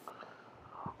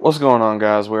What's going on,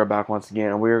 guys? We're back once again,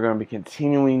 and we are going to be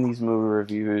continuing these movie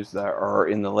reviews that are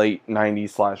in the late 90s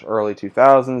slash early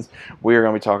 2000s. We are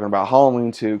going to be talking about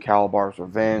Halloween 2, Kalbars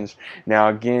Revenge. Now,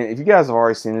 again, if you guys have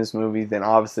already seen this movie, then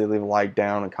obviously leave a like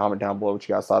down and comment down below what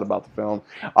you guys thought about the film.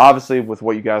 Obviously, with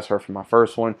what you guys heard from my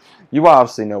first one, you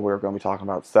obviously know we're going to be talking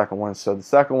about the second one. So the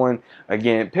second one,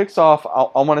 again, picks off,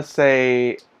 I want to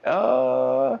say,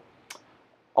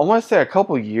 a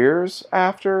couple years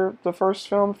after the first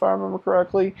film, if I remember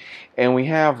correctly, and we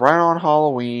have right on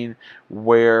Halloween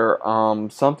where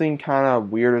something kind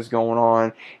of weird is going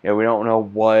on, and we don't know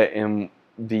what. And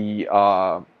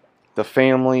the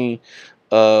family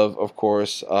of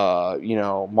course,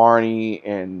 Marnie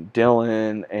and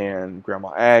Dylan and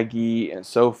Grandma Aggie and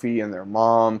Sophie and their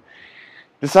mom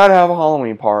decide to have a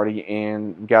Halloween party,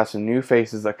 and we got some new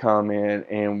faces that come in,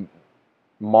 and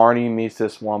Marnie meets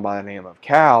this one by the name of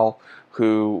Cal,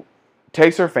 who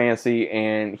takes her fancy,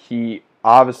 and he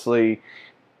obviously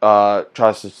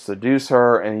tries to seduce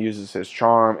her and uses his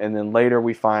charm. And then later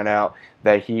we find out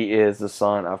that he is the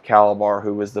son of Kalbar,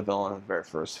 who was the villain of the very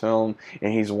first film,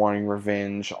 and he's wanting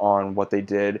revenge on what they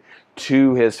did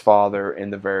to his father in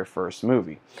the very first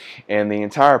movie. And the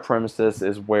entire premise of this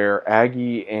is where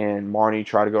Aggie and Marnie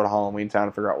try to go to Halloween Town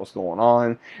to figure out what's going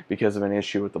on because of an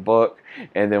issue with the book.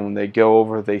 And then when they go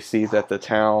over, they see that the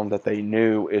town that they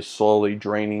knew is slowly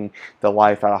draining the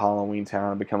life out of Halloween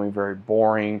Town and becoming very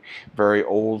boring, very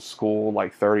old school,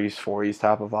 like 30s, 40s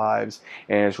type of vibes.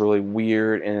 And it's really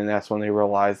weird. And then that's when they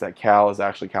realize that Cal is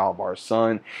actually Kalbar's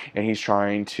son, and he's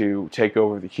trying to take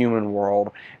over the human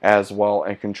world as well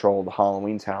and control the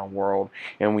Halloween Town world.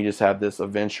 And we just have this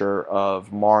adventure of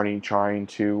Marnie trying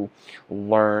to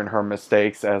learn her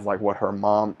mistakes as like what her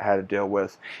mom had to deal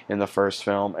with in the first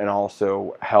film, and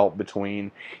also help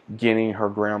between getting her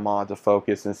grandma to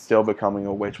focus and still becoming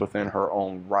a witch within her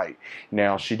own right.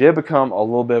 Now, she did become a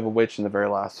little bit of a witch in the very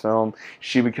last film.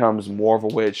 She becomes more of a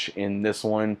witch in this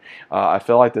one. I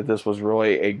feel like that this was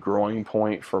really a growing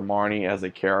point for Marnie as a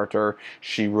character.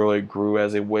 She really grew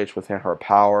as a witch within her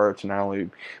power to not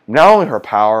only her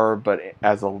power, but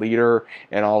as a leader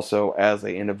and also as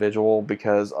an individual,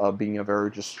 because of being a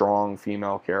very just strong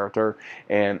female character.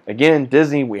 And again,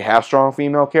 Disney, we have strong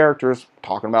female characters.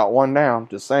 Talking about one now,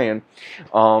 just saying.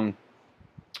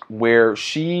 Where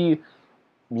she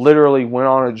literally went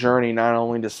on a journey not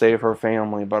only to save her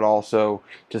family, but also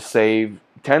to save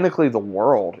technically the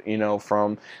world,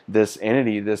 from this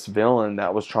entity, this villain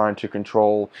that was trying to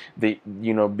control be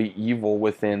evil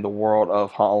within the world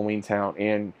of Halloween Town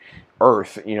and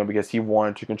Earth, because he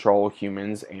wanted to control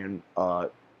humans and,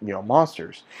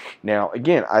 monsters. Now,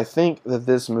 again, I think that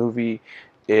this movie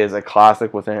is a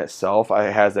classic within itself.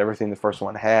 It has everything the first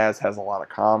one has a lot of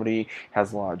comedy,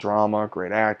 has a lot of drama,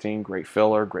 great acting, great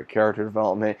filler, great character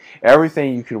development,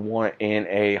 everything you could want in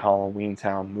a Halloween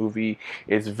Town movie.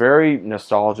 It's very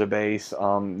nostalgia based.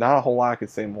 Not a whole lot I could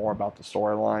say more about the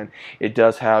storyline. It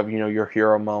does have, your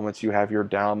hero moments, you have your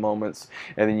down moments,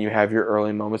 and then you have your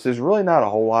early moments. There's really not a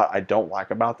whole lot I don't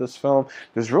like about this film.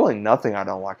 There's really nothing I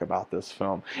don't like about this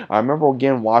film. I remember,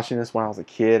 again, watching this when I was a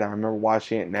kid. I remember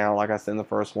watching it now, like I said in the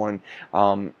first one.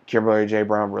 Kimberly J.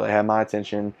 Brown really had my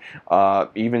attention.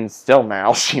 Even still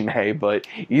now, she may, but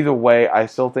either way, I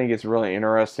still think it's really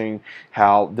interesting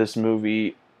how this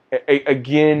movie,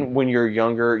 again, when you're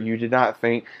younger, you did not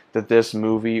think that this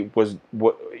movie was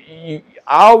what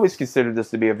I always considered this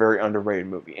to be a very underrated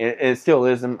movie, and it still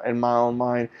is in my own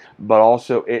mind. But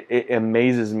also, it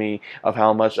amazes me of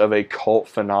how much of a cult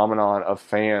phenomenon of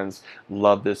fans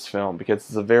love this film, because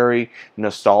it's a very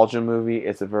nostalgia movie.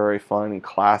 It's a very fun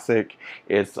classic.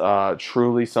 It's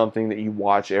truly something that you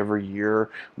watch every year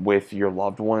with your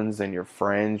loved ones and your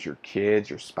friends, your kids,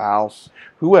 your spouse,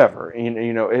 whoever. And,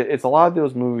 it's a lot of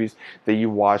those movies that you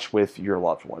watch with your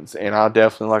loved ones. And I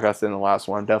definitely, like I said in the last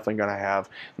one, I'm definitely going to have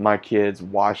my kids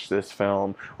watch this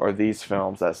film or these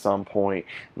films at some point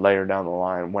later down the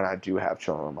line when I do have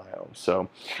children of my own. So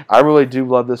I really do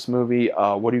love this movie.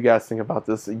 What do you guys think about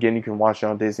this? Again, you can watch it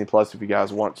on Disney Plus if you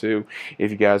guys want to.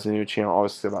 If you guys are new to the channel,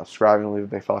 always say about subscribing, leave a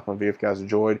big like on the video if you guys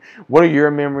enjoyed. What are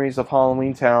your memories of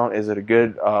Halloween Town? Is it a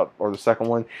good, or the second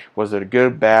one, was it a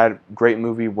good, bad, great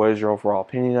movie? What is your overall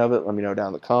opinion of it? Let me know down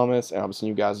in the comments, and I'll be seeing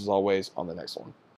you guys as always on the next one.